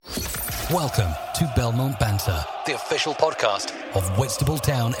Welcome to Belmont Banter, the official podcast of Whitstable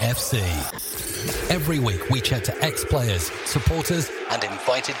Town FC. Every week we chat to ex-players, supporters and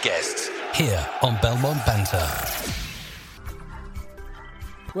invited guests here on Belmont Banter.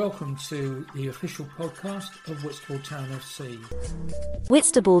 Welcome to the official podcast of Whitstable Town FC.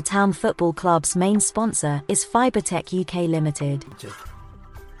 Whitstable Town Football Club's main sponsor is Fibertech UK Limited.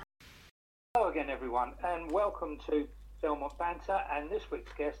 Hello again everyone and welcome to Belmont Banter, and this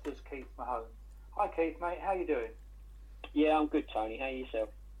week's guest is Keith Mahone. Hi Keith, mate, how you doing? Yeah, I'm good, Tony. How are you yourself?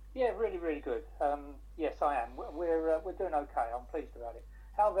 Yeah, really good. Yes, I am. We're doing okay. I'm pleased about it.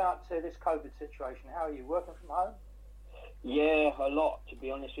 How about this COVID situation? How are you? Working from home? Yeah, a lot, to be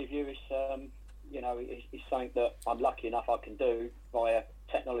honest with you. It's it's something that I'm lucky enough I can do via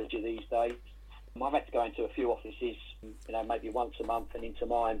technology these days. I've had to go into a few offices, maybe once a month and into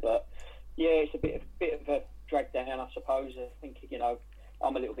mine, but yeah, it's a bit of a drag down, I suppose. I think,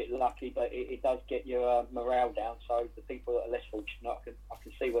 I'm a little bit lucky, but it does get your morale down. So the people that are less fortunate, I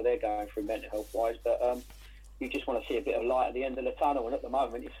can see where they're going through mental health-wise, but you just want to see a bit of light at the end of the tunnel, and at the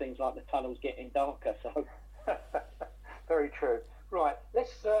moment it seems like the tunnel's getting darker. So very true. Right,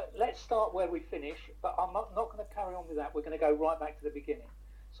 let's start where we finish, but I'm not going to carry on with that. We're going to go right back to the beginning.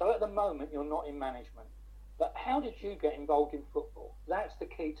 So at the moment you're not in management, but how did you get involved in football? That's the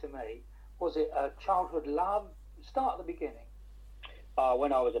key to me. Was it a childhood love? Start at the beginning.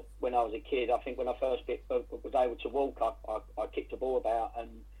 When I was a kid, I think when I first was able to walk, I kicked a ball about, and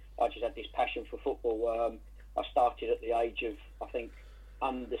I just had this passion for football. I started at the age of, I think,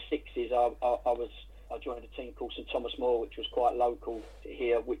 under sixes. I joined a team called St Thomas More, which was quite local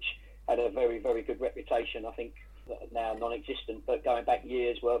here, which had a very, very good reputation. I think now non-existent, but going back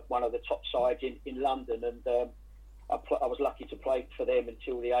years, were one of the top sides in London, and I was lucky to play for them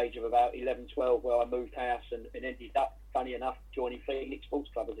until the age of about 11, 12, where I moved house and ended up, funny enough, joining Phoenix Sports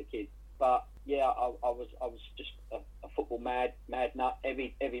Club as a kid. But yeah, I was just a football mad nut.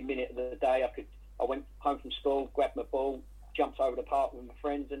 Every minute of the day, I went home from school, grabbed my ball, jumped over the park with my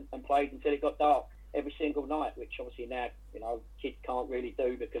friends and played until it got dark every single night, which obviously now, kids can't really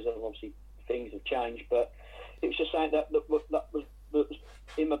do because of obviously things have changed. But it was just something that was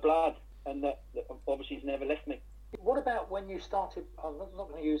in my blood, and that obviously has never left me. What about when you started, I'm not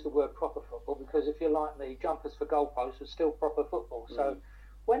going to use the word proper football, because if you like, the jumpers for goalposts are still proper football. So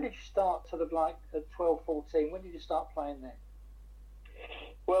when did you start, sort of like at 12, 14, when did you start playing then?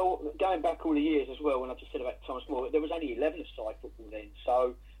 Well, going back all the years as well, when I just said about Thomas More, there was only 11-a-side football then.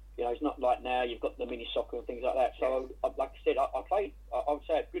 So, it's not like now you've got the mini soccer and things like that. So, like I said, I played, I would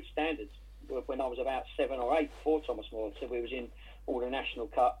say, at good standards when I was about 7 or 8 for Thomas More. So we was in all the national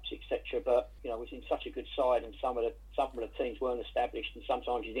cups, etc. But we was in such a good side, and some of the teams weren't established, and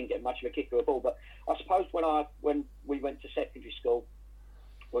sometimes you didn't get much of a kick or a ball. But I suppose when we went to secondary school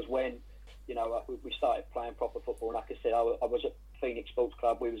was when we started playing proper football. And like I said, I was at Phoenix Sports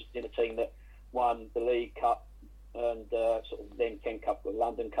Club. We was in a team that won the League Cup and sort of then Ken Cup, the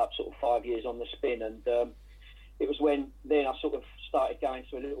London Cup, sort of 5 years on the spin. And it was when then I sort of started going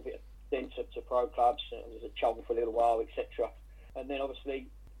to a little bit then to pro clubs. I was at Cheltenham for a little while, etc. And then obviously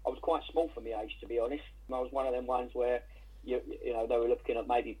I was quite small for my age, to be honest. I was one of them ones where they were looking at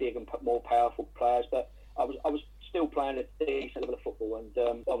maybe big and more powerful players, but I was still playing a decent level of football,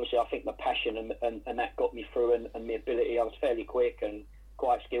 and obviously I think my passion and that got me through, and my ability. I was fairly quick and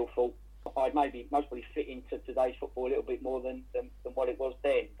quite skillful. I'd maybe most probably fit into today's football a little bit more than what it was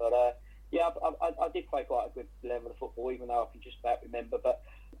then, but I did play quite a good level of football, even though I can just about remember. But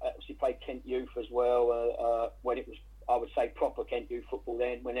I obviously played Kent Youth as well when it was, I would say, proper Kent Youth football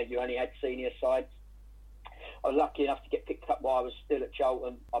then, when you only had senior sides. I was lucky enough to get picked up while I was still at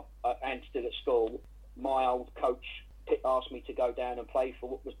Cheltenham and still at school. My old coach asked me to go down and play for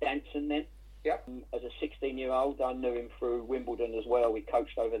what was Danson then. Yep. As a 16-year-old, I knew him through Wimbledon as well. We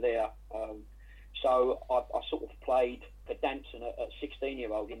coached over there. So I sort of played for Danson at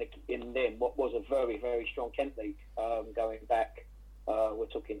 16-year-old in then what was a very, very strong Kent league, going back, we're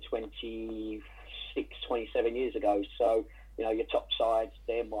talking 26, 27 years ago. So, your top sides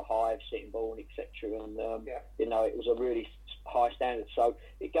then were Hive, Sitting Bull, etc. And, it was a really high standard. So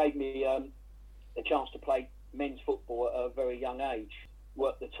it gave me the chance to play men's football at a very young age.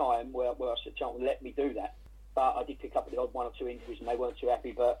 At the time where I said, Cheltenham let me do that. But I did pick up the odd 1 or 2 injuries and they weren't too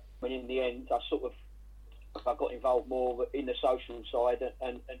happy. But when in the end, I got involved more in the social side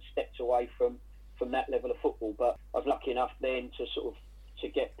and stepped away from that level of football. But I was lucky enough then to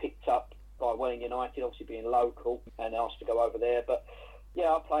get picked up by Welling United, obviously being local, and asked to go over there. But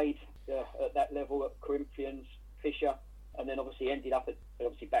yeah, I played at that level at Corinthians, Fisher, and then obviously ended up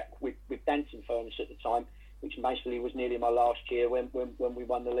back with Danson Furnace at the time. which basically was nearly my last year when we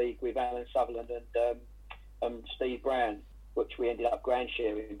won the league with Alan Sutherland and Steve Brown, which we ended up grand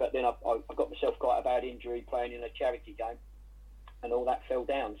sharing. But then I got myself quite a bad injury playing in a charity game, and all that fell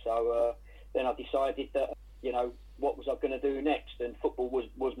down. So then I decided that, you know, what was I going to do next? And football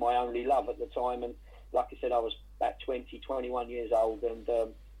was my only love at the time. And like I said, I was about 20, 21 years old, and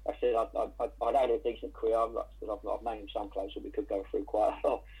I said I'd had a decent career. I've named some clubs that we could go through quite a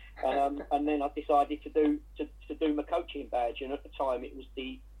lot. And then I decided to do my coaching badge, and at the time it was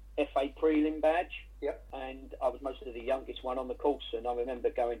the FA Prelim badge. Yep. And I was mostly the youngest one on the course, and I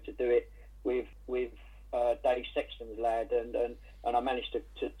remember going to do it with Dave Sexton's lad, and I managed to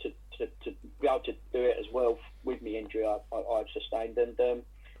be able to do it as well with my injury I've sustained,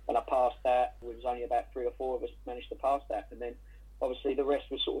 and I passed that. There was only about 3 or 4 of us managed to pass that, and then obviously the rest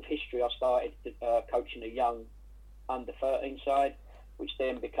was sort of history. I started coaching a young under-13 side, which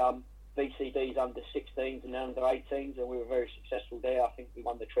then become VCD's under-16s and under-18s, and we were very successful there. I think we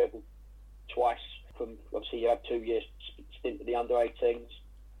won the treble twice. From obviously you had 2 years stint at the under-18s,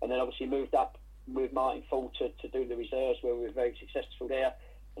 and then obviously moved up with Martin Fall to do the reserves, where we were very successful there,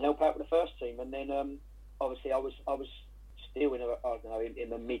 and help out with the first team. And then obviously I was still in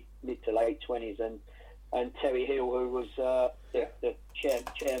the mid to late 20s, and Terry Hill, who was the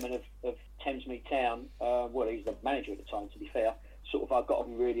chairman of Thamesmead Town, well, he's the manager at the time, to be fair, sort of I got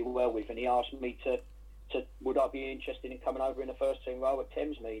on really well with, and he asked me to would I be interested in coming over in the first team role at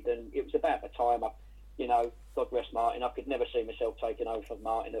Thamesmead. And it was about the time God rest Martin, I could never see myself taking over from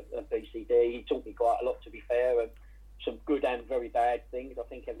Martin at BCD. He taught me quite a lot, to be fair, and some good and very bad things. I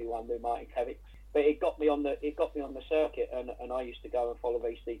think everyone knew Martin Cavick, but it got me on the circuit, and I used to go and follow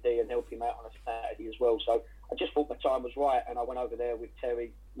VCD and help him out on a Saturday as well. So I just thought my time was right, and I went over there with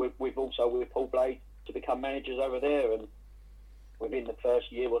Terry, with Paul Blade, to become managers over there. And within the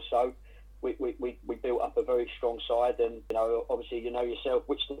first year or so, we built up a very strong side. And obviously yourself,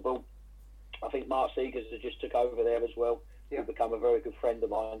 Whitstable. I think Mark Seegers has just took over there as well. Yeah. He's become a very good friend of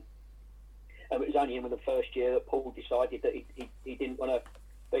mine. And it was only in the first year that Paul decided that he didn't want to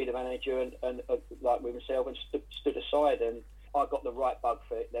be the manager and like with himself, and stood aside. And I got the right bug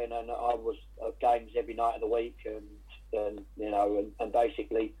for it then, and I was at games every night of the week, and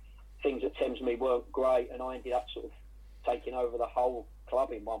basically things at Thamesmead weren't great, and I ended up sort of taking over the whole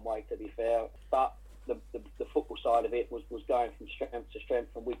club in one way, to be fair. But the football side of it was going from strength to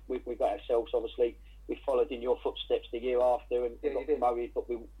strength, and we got ourselves, obviously, we followed in your footsteps the year after, and got promoted. But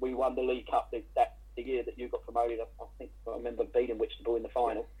we won the League Cup the year that you got promoted. I remember beating Whitstable in the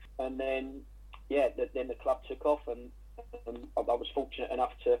final, and then then the club took off, and I was fortunate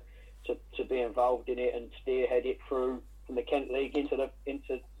enough to be involved in it and spearhead it through from the Kent League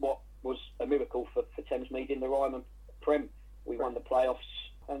into what was a miracle for Thamesmead in the Ryman Prem. We won the playoffs.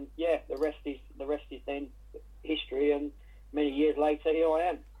 And the rest is then history. And many years later, here I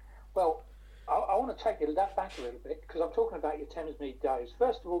am. Well, I want to take that back a little bit, because I'm talking about your Thamesmead days.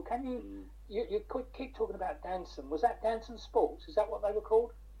 First of all, can you keep talking about Danson? Was that Danson Sports? Is that what they were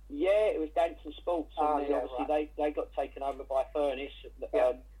called? Yeah, it was Danson Sports, and then obviously they got taken over by Furnace.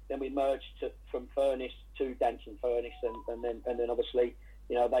 Then we merged from Furnace to Danson Furnace, and then obviously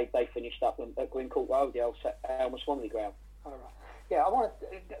they finished up at Greencourt Road, the old Elmer Swanley ground. All right. Yeah, I want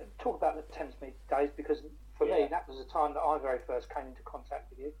to talk about the Thamesmead days, because for me that was the time that I very first came into contact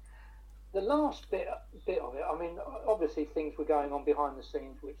with you. The last bit of it, I mean, obviously things were going on behind the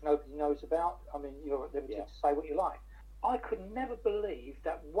scenes which nobody knows about. I mean, you're at liberty to say what you like. I could never believe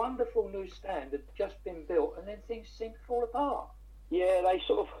that wonderful new stand had just been built, and then things seemed to fall apart. Yeah, they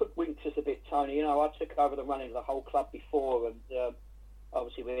sort of hoodwinked us a bit, Tony. I took over the running of the whole club before, and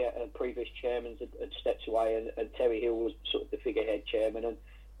obviously we had previous chairmen had stepped away, and Terry Hill was sort of the figurehead chairman,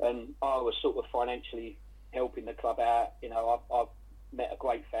 and I was sort of financially helping the club out. I've met a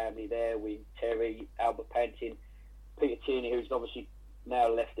great family there with Terry, Albert Pantin, Peter Tierney, who's obviously now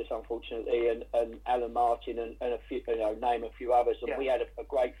left us, unfortunately, and Alan Martin, and a few, name a few others. And we had a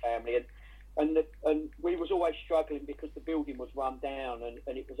great family, and we was always struggling because the building was run down,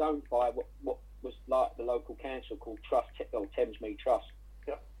 and it was owned by what was like the local council called Thamesmead Trust.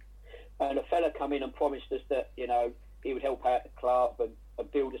 And a fella come in and promised us that he would help out the club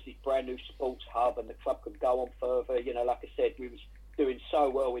and build us this brand new sports hub, and the club could go on further. Like I said, we was doing so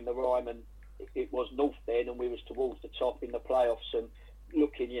well in the Ryman. It was north then, and we was towards the top in the playoffs, and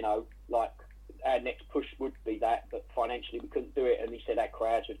looking, like our next push would be that, but financially we couldn't do it. And he said our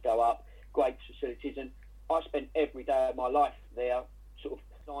crowds would go up, great facilities, and I spent every day of my life there, sort of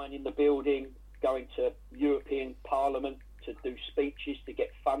signing the building, going to European Parliament to do speeches to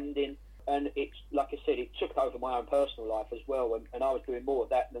get funding. And it's, like I said, it took over my own personal life as well, and I was doing more of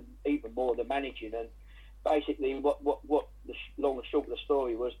that than even more than managing. basically what the long and short of the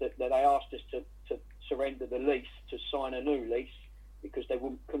story was that they asked us to surrender the lease to sign a new lease because they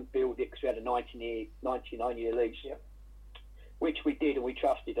couldn't build it because we had a 99-year lease. Yep. Which we did, and we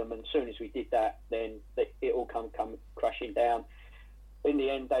trusted them. And as soon as we did that, then it all come crashing down. In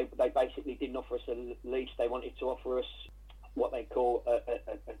the end, they basically didn't offer us a lease. They wanted to offer us what they call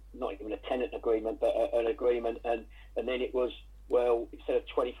not even a tenant agreement, but an agreement. And then it was, well, instead of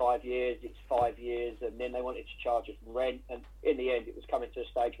 25 years, it's 5 years. And then they wanted to charge us rent. And in the end, it was coming to a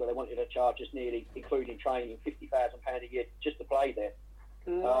stage where they wanted to charge us nearly, including training, £50,000 a year just to play there.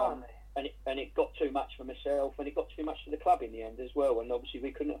 And it got too much for myself, and it got too much for the club in the end as well. And obviously,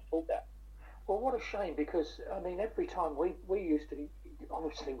 we couldn't afford that. Well, what a shame, because I mean, every time we used to,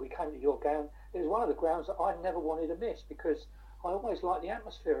 obviously, we came to your ground. It was one of the grounds that I never wanted to miss because I always liked the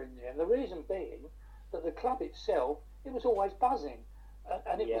atmosphere in there. And the reason being that the club itself, it was always buzzing,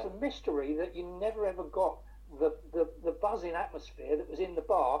 and it was a mystery that you never ever got the buzzing atmosphere that was in the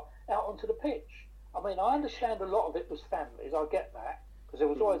bar out onto the pitch. I mean, I understand a lot of it was families. I get that. Because there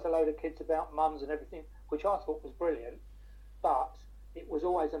was always a load of kids about, mums and everything, which I thought was brilliant. But it was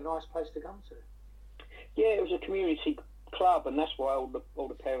always a nice place to come to. Yeah, it was a community club, and that's why all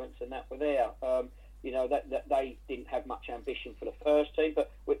the parents and that were there. That they didn't have much ambition for the first team,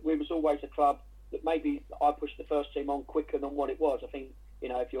 but we was always a club that maybe I pushed the first team on quicker than what it was. I think,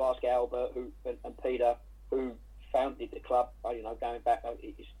 if you ask Albert and Peter, who founded the club, going back,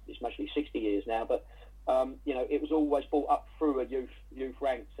 it's mostly 60 years now, but it was always brought up through a youth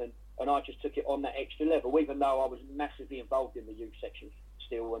ranks, and I just took it on that extra level, even though I was massively involved in the youth section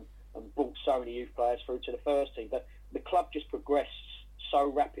still and brought so many youth players through to the first team. But the club just progressed so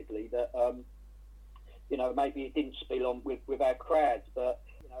rapidly that, maybe it didn't spill on with our crowds, but,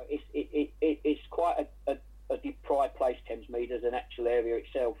 it's quite a deprived place, Thamesmead, as an actual area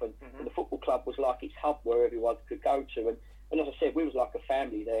itself, and the football club was like its hub where everyone could go to, and as I said, we was like a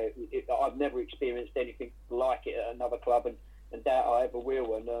family there. I've never experienced anything like it at another club, and doubt I ever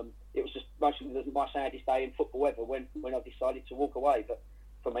will. And it was just mostly my saddest day in football ever when I decided to walk away. But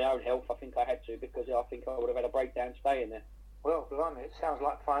for my own health, I think I had to, because I think I would have had a breakdown staying there. Well, blimey, it sounds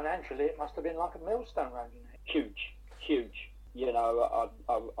like financially it must have been like a millstone around your neck. Huge.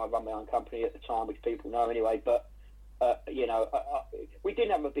 I run my own company at the time, which people know anyway, but we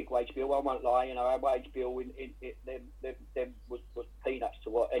didn't have a big wage bill. I won't lie. Our wage bill in was peanuts to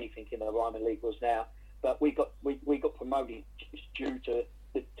what anything in the Ryman League was now. But we got promoted just due to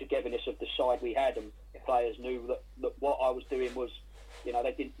the togetherness of the side we had, and players knew that what I was doing was,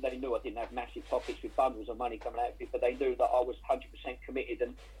 they knew I didn't have massive pockets with bundles of money coming out of it, but they knew that I was 100% committed,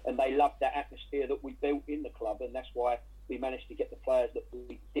 and they loved that atmosphere that we built in the club, and that's why we managed to get the players that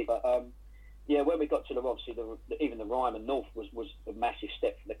we did. But when we got to even the Ryman North was a massive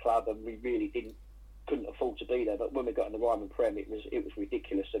step for the club, and we really couldn't afford to be there. But when we got in the Ryman Prem, it was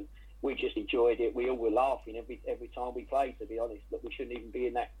ridiculous, and we just enjoyed it. We all were laughing every time we played, to be honest, that we shouldn't even be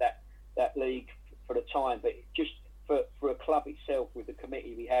in that league for the time. But just for a club itself, with the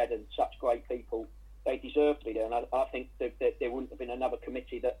committee we had and such great people, they deserved to be there. And I think that there wouldn't have been another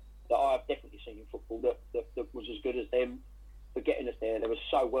committee that I've definitely seen in football that was as good as them for getting us there. They were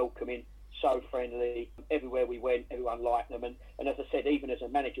so welcoming, so friendly. Everywhere we went, everyone liked them. And as I said, even as a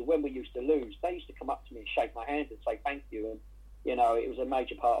manager, when we used to lose, they used to come up to me and shake my hand and say thank you. And it was a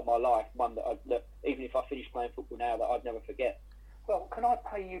major part of my life, one that even if I finish playing football now, that I'd never forget. Well, can I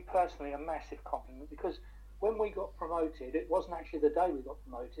pay you personally a massive compliment? Because when we got promoted, it wasn't actually the day we got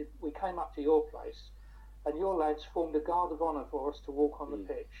promoted. We came up to your place, and your lads formed a guard of honour for us to walk on the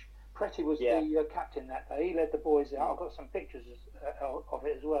pitch. Pretty was the captain that day. He led the boys out. I've got some pictures of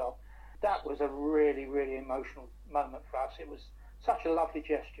it as well. That was a really, really emotional moment for us. It was such a lovely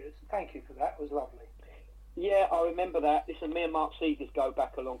gesture. Thank you for that. It was lovely. Yeah, I remember that. Listen, me and Mark Seegers go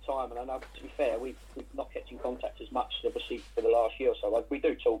back a long time, and I know, to be fair, we've not kept in contact as much, obviously, for the last year or so. We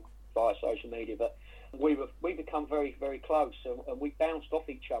do talk via social media, but we've become very, very close, and we bounced off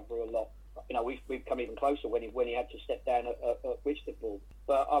each other a lot. We've come even closer when he had to step down at Whitstable.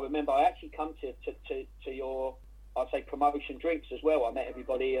 But I remember I actually come to your, I'd say, promotion drinks as well. I met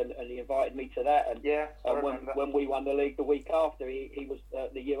everybody, and he invited me to that. And when we won the league the week after, he was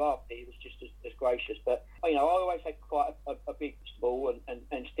the year after, he was just as gracious. But I always had quite a big ball,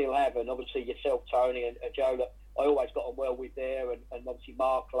 and still have. And obviously yourself, Tony, and Joe, that I always got on well with there, and obviously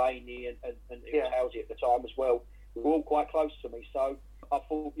Mark Laney and it was Halsey at the time as well. We were all quite close to me, so I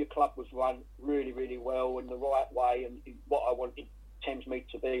thought your club was run really, really well in the right way, and what I wanted Thamesmead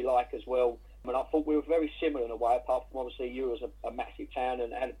to be like as well. And I thought we were very similar in a way, apart from obviously you was a massive town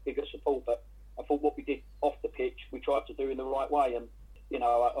and had a bigger support. But I thought what we did off the pitch, we tried to do in the right way. And you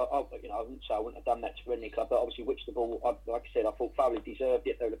know, I wouldn't say I wouldn't have done that to any club, but obviously Whitstable, like I said, I thought thoroughly deserved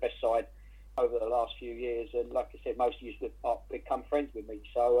it. They were the best side over the last few years, and like I said, most of you have become friends with me,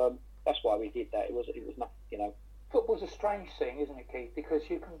 so that's why we did that. It was nothing, you know. Football's a strange thing, isn't it, Keith? Because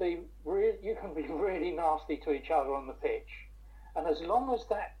you can be really nasty to each other on the pitch, and as long as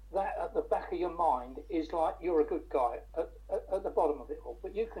that at the back of your mind is like you're a good guy at the bottom of it all,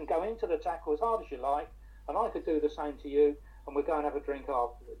 but you can go into the tackle as hard as you like, and I could do the same to you, and we'll go and have a drink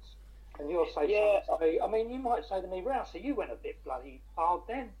afterwards. And you'll say something to me. I mean, you might say to me, Rousey, you went a bit bloody hard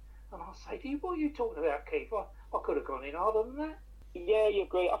then. And I'll say to you, what are you talking about, Keith? I could have gone in harder than that. Yeah, you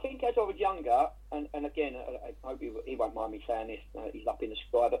agree. I think as I was younger, and again, I hope he won't mind me saying this, he's up in the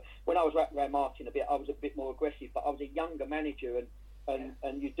sky, but when I was around Martin a bit, I was a bit more aggressive, but I was a younger manager,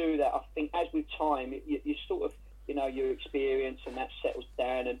 and you do that. I think as with time, you sort of, you know, your experience and that settles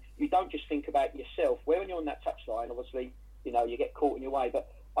down, and you don't just think about yourself. When you're on that touchline, obviously, you know, you get caught in your way,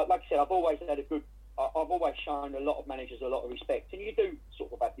 but like I said, I've always shown a lot of managers a lot of respect, and you do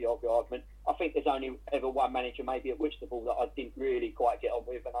sort of have the argument. I think there's only ever one manager, maybe at Whitstable, that I didn't really quite get on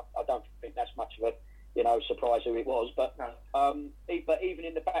with, and I don't think that's much of a, you know, surprise who it was. But but even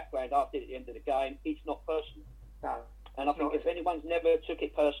in the background, after at the end of the game, it's not personal. No. And I think if anyone's never took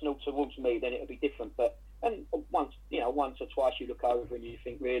it personal towards me, then it'll be different. But and once or twice you look over and you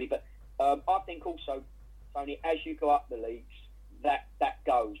think really. But I think also, Tony, as you go up the leagues, that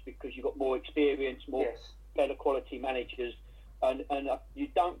goes, because you've got more experience, better quality managers, and you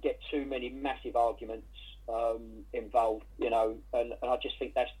don't get too many massive arguments involved, you know, and I just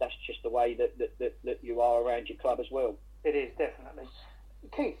think that's just the way that you are around your club as well. It is, definitely.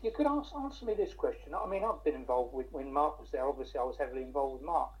 Keith, you could answer me this question. I mean, I've been involved when Mark was there. Obviously, I was heavily involved with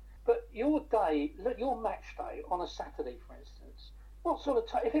Mark. But your match day on a Saturday, for instance, what sort of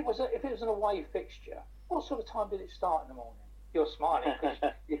time? If it was an away fixture, what sort of time did it start in the morning? You're smiling because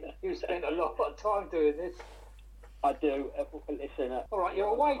you spent a lot of time doing this. I do. Listen. All right, you're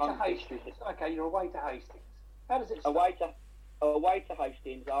away to Hastings. Okay, you're away to Hastings. How does it start? Away to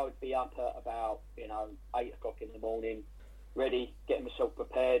Hastings, I would be up at about 8 o'clock in the morning, ready, getting myself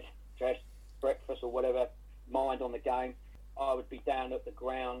prepared, dressed, breakfast or whatever, mind on the game. I would be down at the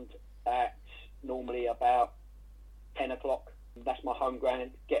ground at normally about 10 o'clock. That's my home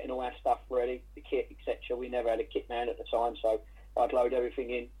ground, getting all our stuff ready, the kit, etc. We never had a kit man at the time, so I'd load everything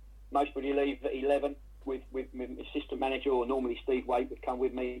in. Mostly leave at 11 with my assistant manager, or normally Steve Waite would come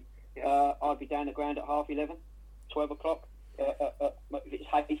with me. I'd be down the ground at 11:30, 12 o'clock. If it's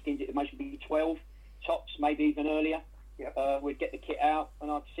Hastings, it would mostly be 12, tops, maybe even earlier. We'd get the kit out, and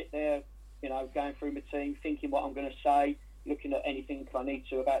I'd sit there, going through my team, thinking what I'm going to say, looking at anything I need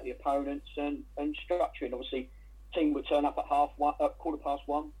to about the opponents, and structuring. Obviously, team would turn up at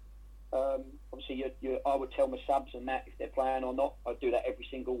 1:15. Obviously, I would tell my subs and that if they're playing or not. I'd do that every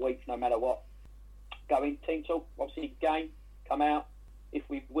single week, no matter what. Go in, team talk, obviously game, come out. If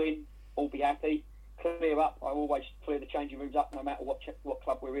we win, all be happy. Clear up. I always clear the changing rooms up, no matter what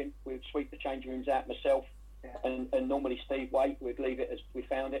club we're in. We would sweep the changing rooms out myself, and normally Steve Waite. We'd leave it as we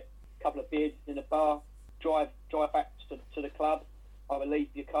found it. A couple of beers in the bar. Drive back to the club. I would leave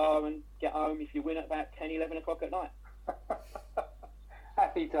your car and get home if you win at about 10, 11 o'clock at night.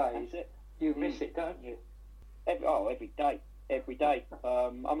 Happy days. You miss it, don't you? Every day.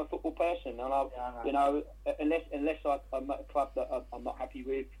 I'm a football person, and unless I'm at a club that I'm not happy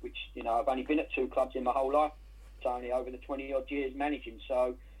with, which I've only been at 2 clubs in my whole life. It's only over the 20 odd years managing.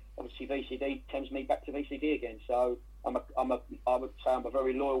 So obviously VCD tempts me back to VCD again. So I would say I'm a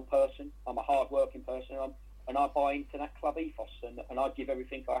very loyal person. I'm a hard working person. And I buy into that club ethos, and I give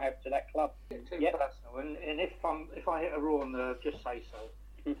everything I have to that club. Too personal. And if I hit a raw nerve, just say so.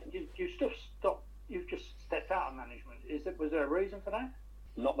 You've just stepped out of management. Was there a reason for that?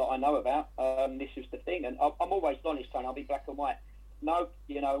 Not that I know about. This is the thing, and I'm always honest, Tony. I'll be black and white. No,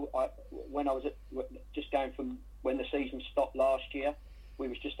 when I was just going from when the season stopped last year, we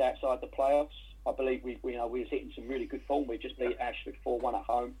was just outside the playoffs. I believe we was hitting some really good form. We just beat Ashford 4-1 at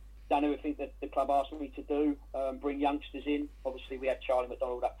home. Done everything that the club asked me to do, bring youngsters in. Obviously, we had Charlie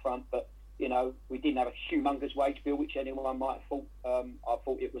McDonald up front, but we didn't have a humongous wage bill, which anyone might have thought. I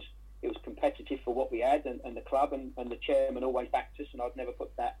thought it was competitive for what we had, and the club and the chairman always backed us, and I'd never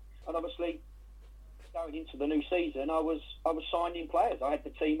put that. And obviously, going into the new season, I was signing players. I had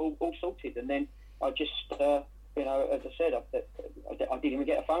the team all sorted, and then I just, as I said, I didn't even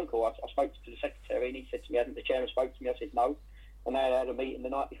get a phone call. I spoke to the secretary, and he said to me, "Hasn't the chairman spoke to me?" I said, "No." And they had a meeting the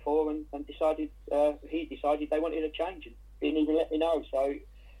night before, and decided he decided they wanted a change, and didn't even let me know. So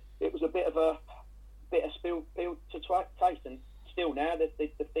it was a bit of a pill to taste, and still now the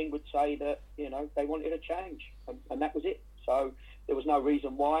thing would say that they wanted a change, and that was it. So there was no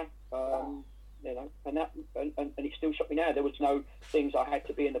reason why. You know, and it still shocked me now. There was no things I had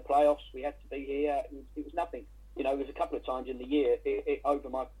to be in the playoffs. We had to be here. It was nothing. You know, there was a couple of times in the year, over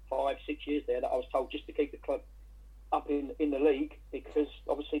my 5-6 years there, that I was told just to keep the club up in the league, because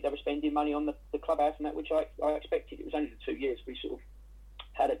obviously they were spending money on the clubhouse and that, which I expected. It was only the 2 years we sort of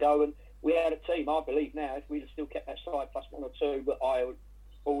had a go, and we had a team. I believe now, if we'd have still kept that side plus one or two that I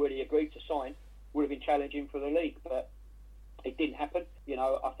already agreed to sign, would have been challenging for the league, but it didn't happen. You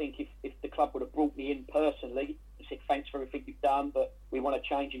know, I think if the club would have brought me in personally and said thanks for everything you've done, but we want to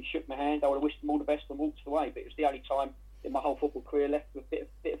change, and shook my hand, I would have wished them all the best and walked away. But it was the only time in my whole football career left with a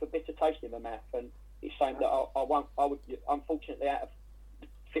bit of a bitter taste in my mouth, and it's saying that I would unfortunately, out of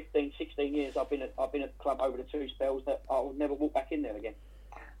 15, 16 years I've been at the club over the two spells, that I will never walk back in there again.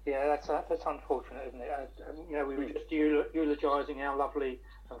 Yeah, that's unfortunate, isn't it? You know, we were just eulogising how lovely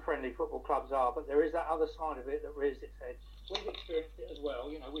and friendly football clubs are, but there is that other side of it that rears its head. We've experienced it as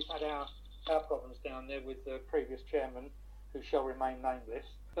well. You know, we've had our problems down there with the previous chairman, who shall remain nameless.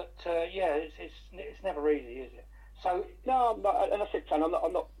 But yeah, it's never easy, is it? So no, and I said, Tony,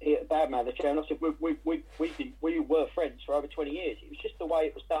 I'm not here to badmouth the chairman. I said we were friends for over 20 years. It was just the way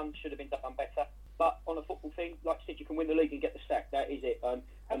it was done. Should have been done better. But on a football thing, like I said, you can win the league and get the sack. That is it.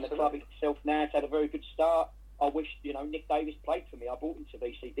 And the club itself now has had a very good start. I wish, you know, Nick Davis played for me. I brought him to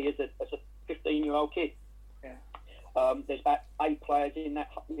VCD as a 15-year-old kid. Yeah. There's about 8 players in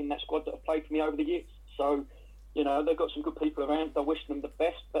that squad that have played for me over the years. So, you know, they've got some good people around. I wish them the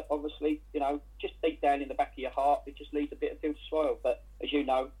best, but obviously, you know, just deep down in the back of your heart, it just leaves a bit of field to swallow. But as you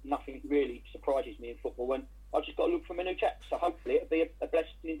know, nothing really surprises me in football, and I've just got to look for a new chap. So hopefully it'll be a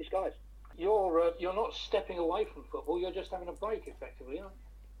blessing in disguise. You're not stepping away from football. You're just having a break, effectively, aren't you?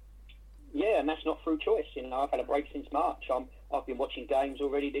 Yeah, and that's not through choice. You know, I've had a break since March. I've been watching games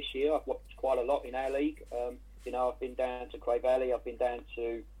already this year. I've watched quite a lot in our league. You know, I've been down to Cray Valley. I've been down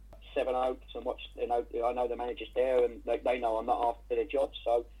to Seven Oaks and watched. You know, I know the managers there, and they know I'm not after their job.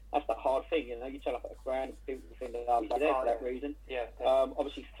 So that's the hard thing. You know, you turn up at a ground, people think that I'm there for that reason. Yeah.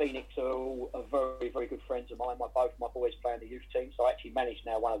 Obviously, Phoenix are all very, very good friends of mine. Both my boys play in the youth team, so I actually manage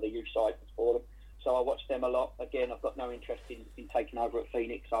now one of the youth sides for them. So I watch them a lot. Again, I've got no interest in taking over at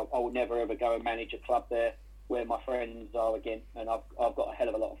Phoenix. I will never ever go and manage a club there where my friends are again. And I've got a hell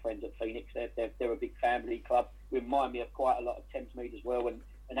of a lot of friends at Phoenix. They're a big family club. Remind me of quite a lot of Thamesmead as well.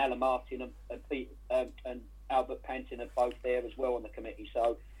 And Alan Martin and Albert Panton are both there as well on the committee.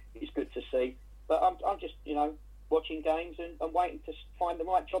 So it's good to see. But I'm just, you know, watching games and waiting to find the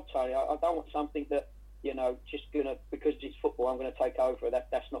right job, Tony. I don't want something that, you know, just because it's football, I'm going to take over.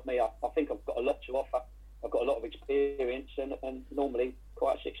 That's not me. I think I've got a lot to offer. I've got a lot of experience and normally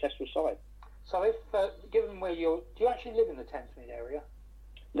quite a successful side. So if, given where do you actually live in the Thamesmead area?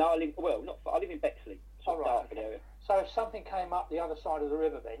 No, I live in Bexley. Oh, right, okay. Area. So if something came up the other side of the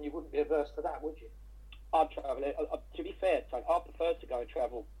river, then you wouldn't be averse to that, would you? I'd travel. To be fair, Tony, I prefer to go and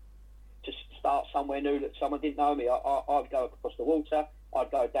travel to start somewhere new that someone didn't know me. I'd go across the water.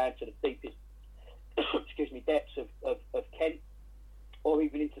 I'd go down to the deepest depths of Kent, or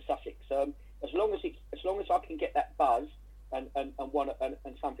even into Sussex. As long as I can get that buzz and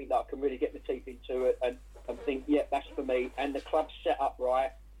something that I can really get my teeth into it and think, yeah, that's for me. And the club's set up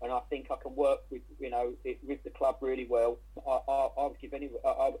right, and I think I can work with with the club really well.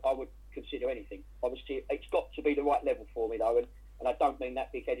 I would consider anything. Obviously, it's got to be the right level for me though, and I don't mean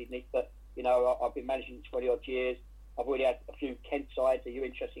that big-headedness, but you know, I've been managing 20 odd years. I've already had a few Kent sides. Are you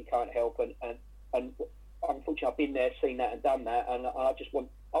interested in current help? And unfortunately, I've been there, seen that, and done that. And I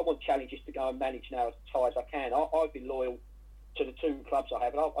want challenges to go and manage now as high as I can. I've been loyal to the 2 clubs I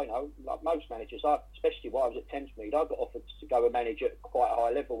have, and I know, like most managers, especially while I was at Thamesmead, I got offered to go and manage at quite a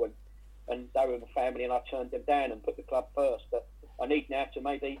high level, and they were my family, and I turned them down and put the club first. But I need now to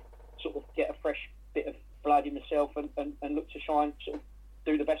maybe sort of get a fresh bit of blood in myself and look to try and sort of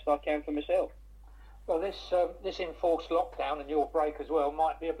do the best I can for myself. Well, this enforced lockdown and your break as well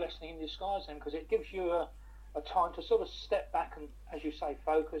might be a blessing in disguise then, because it gives you a time to sort of step back and, as you say,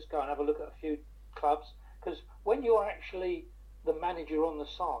 focus, go and have a look at a few clubs. Because when you're actually the manager on the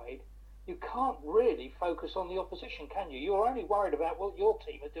side, you can't really focus on the opposition, can you? You're only worried about what your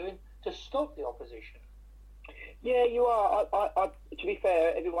team are doing to stop the opposition. Yeah, you are. To be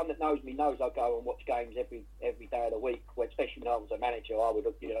fair, everyone that knows me knows I go and watch games every day of the week. Especially when I was a manager, I would,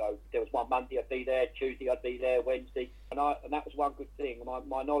 you know, there was one Monday I'd be there, Tuesday I'd be there, Wednesday, and that was one good thing.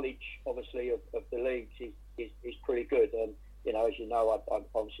 My knowledge, obviously, of the leagues is pretty good. And you know, as you know, I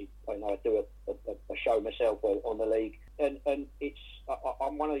obviously I do a show myself on the league, and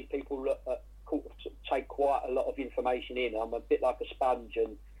I'm one of these people that take quite a lot of information in. I'm a bit like a sponge,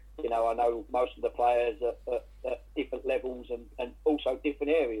 and you know, I know most of the players at different levels and also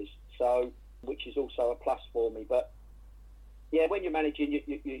different areas. So, which is also a plus for me. But yeah, when you're managing,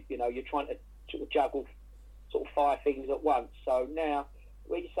 you know, you're trying to sort of juggle sort of 5 things at once. So now,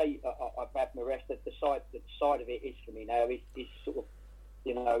 when you say I've had my rest, the side of it is for me now is sort of,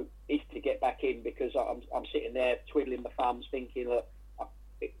 you know, is to get back in, because I'm sitting there twiddling my thumbs, thinking that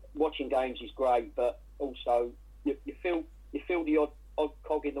watching games is great, but also you feel the odd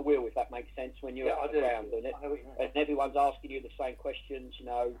cog in the wheel, if that makes sense, when you're at the ground, and everyone's asking you the same questions. You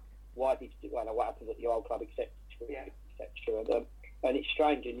know, what happened at your old club, etc. And it's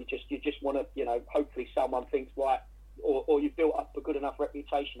strange, and you just want to, you know, hopefully someone thinks, right, or you've built up a good enough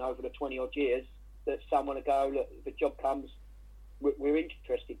reputation over the 20 odd years that someone will go, look, if the job comes, we're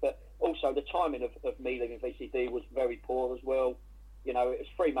interested. But also the timing of me leaving VCD was very poor as well. You know, it was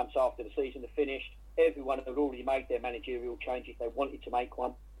 3 months after the season had finished. Everyone had already made their managerial change if they wanted to make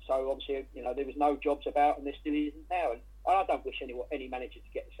one. So obviously, you know, there was no jobs about, and there still isn't now. And I don't wish any manager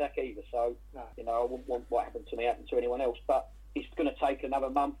to get the sack either. So, no. You know, I wouldn't want what happened to me happen to anyone else. But it's going to take another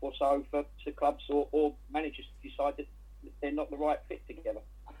month or so for clubs or managers to decide that they're not the right fit together.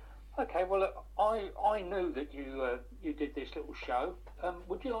 Okay, well, I knew that you did this little show.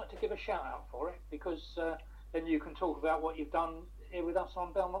 Would you like to give a shout out for it? Because then you can talk about what you've done here with us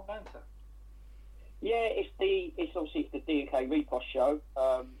on Belmont Banter. Yeah, it's obviously the D&K Repost show,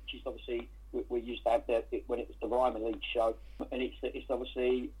 which is obviously we used to have when it was the Ryman League show, and it's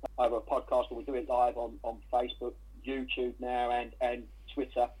obviously over a podcast, or we do it live on Facebook, YouTube now, and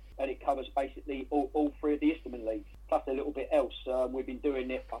Twitter, and it covers basically all 3 of the Isterman leagues, plus a little bit else. We've been doing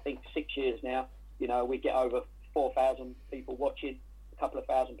it, I think, 6 years now. You know, we get over 4,000 people watching. A couple of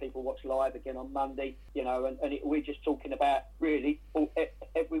thousand people watch live again on Monday. You know, and we're just talking about really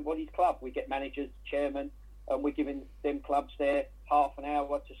everybody's club. We get managers, chairman, and we're giving them clubs there half an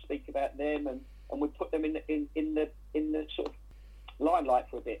hour to speak about them, and we put them in the sort of limelight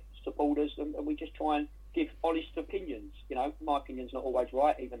for a bit, supporters, and we just try and give honest opinions. You know, my opinion's not always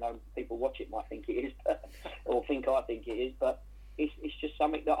right, even though people watch it might think it is, or think I think it is. But it's just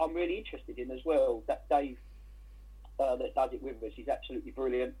something that I'm really interested in as well. That Dave that does it with us, he's absolutely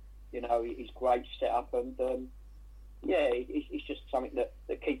brilliant. You know, he's great set up, and yeah, it's just something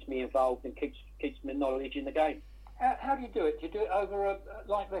that keeps me involved and keeps me knowledge in the game. How do you do it? Do you do it over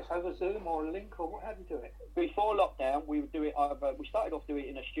like this, over Zoom or a link, or how do you do it? Before lockdown, we would do it over. We started off doing it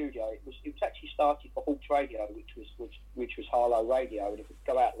in a studio. It was actually started for Hawks Radio, which was Harlow Radio, and it would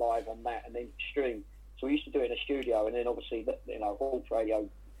go out live on that and then stream. So we used to do it in a studio, and then obviously Hawks Radio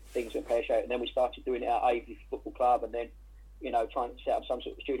things went pear-shaped, and then we started doing it at Aveley Football Club, and then trying to set up some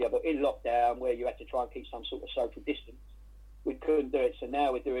sort of studio. But in lockdown, where you had to try and keep some sort of social distance, we couldn't do it. So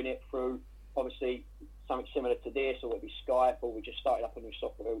now we're doing it through obviously something similar to this, or it'd be Skype, or we just started up a new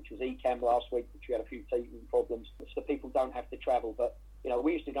software which was Ecamm last week, which we had a few teething problems, so people don't have to travel. But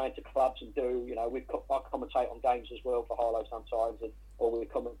we used to go into clubs and do, I commentate on games as well for Harlow sometimes, or we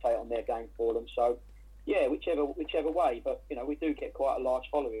commentate on their game for them. So yeah, whichever way. But we do get quite a large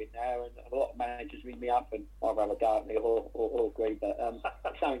following now, and a lot of managers ring me up and either have a go at me or agree. But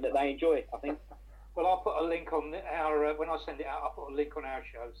it's something that they enjoy, I think. Well, I'll put a link on our when I send it out. I'll put a link on our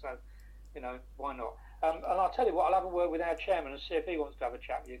show. So why not? And I'll tell you what, I'll have a word with our chairman and see if he wants to have a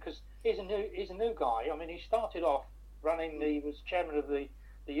chat with you, because he's a new guy. I mean, he started off he was chairman of the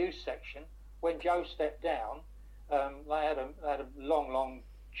youth section. When Joe stepped down, they had a long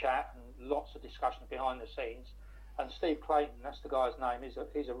chat and lots of discussion behind the scenes. And Steve Clayton, that's the guy's name,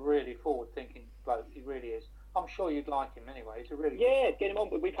 he's a really forward-thinking bloke. He really is. I'm sure you'd like him anyway. He's a really get him on.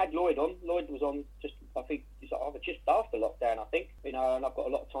 We've had Lloyd on. Lloyd was on just after lockdown, I think. And I've got a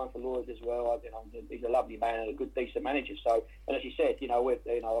lot of time for Lloyd as well. He's a lovely man and a good, decent manager. So, and as you said, I've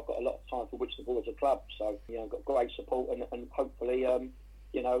got a lot of time for Whitstable Boards of Club. So, I've got great support, and hopefully,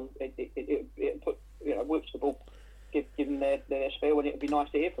 it put Whitstable give them their spiel, and it'd be nice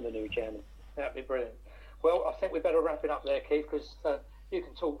to hear from the new chairman. That'd be brilliant. Well, I think we better wrap it up there, Keith, because you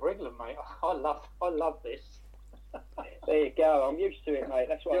can talk for England, mate. I love this. There you go. I'm used to it, mate.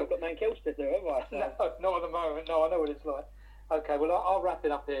 That's why I've got Mankills to do, haven't I? So. No, not at the moment. No, I know what it's like. Okay, well, I'll wrap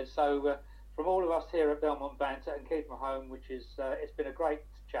it up here. So, from all of us here at Belmont Banter and Keith Mahone, which is, it's been a great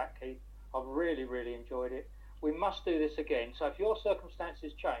chat, Keith. I've really, really enjoyed it. We must do this again. So, if your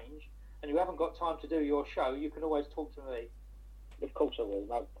circumstances change and you haven't got time to do your show, you can always talk to me. Of course I will.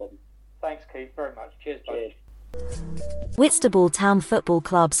 No problem. Thanks, Keith, very much. Cheers, buddy. Whitstable Town Football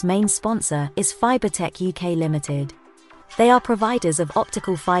Club's main sponsor is Fibertech UK Limited. They are providers of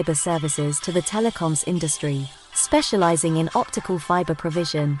optical fibre services to the telecoms industry, specialising in optical fibre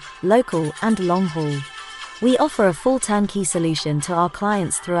provision, local and long haul. We offer a full turnkey solution to our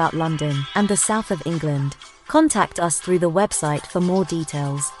clients throughout London and the south of England. Contact us through the website for more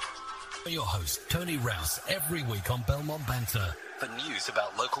details. Your host, Tony Rouse, every week on Belmont Banter for news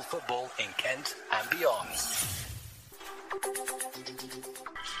about local football in Kent and beyond.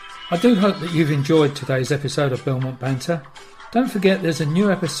 I do hope that you've enjoyed today's episode of Belmont Banter. Don't forget there's a new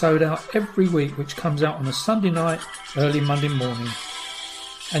episode out every week which comes out on a Sunday night, early Monday morning.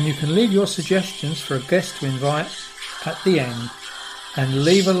 And you can leave your suggestions for a guest to invite at the end. And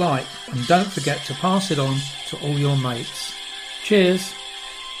leave a like and don't forget to pass it on to all your mates. Cheers!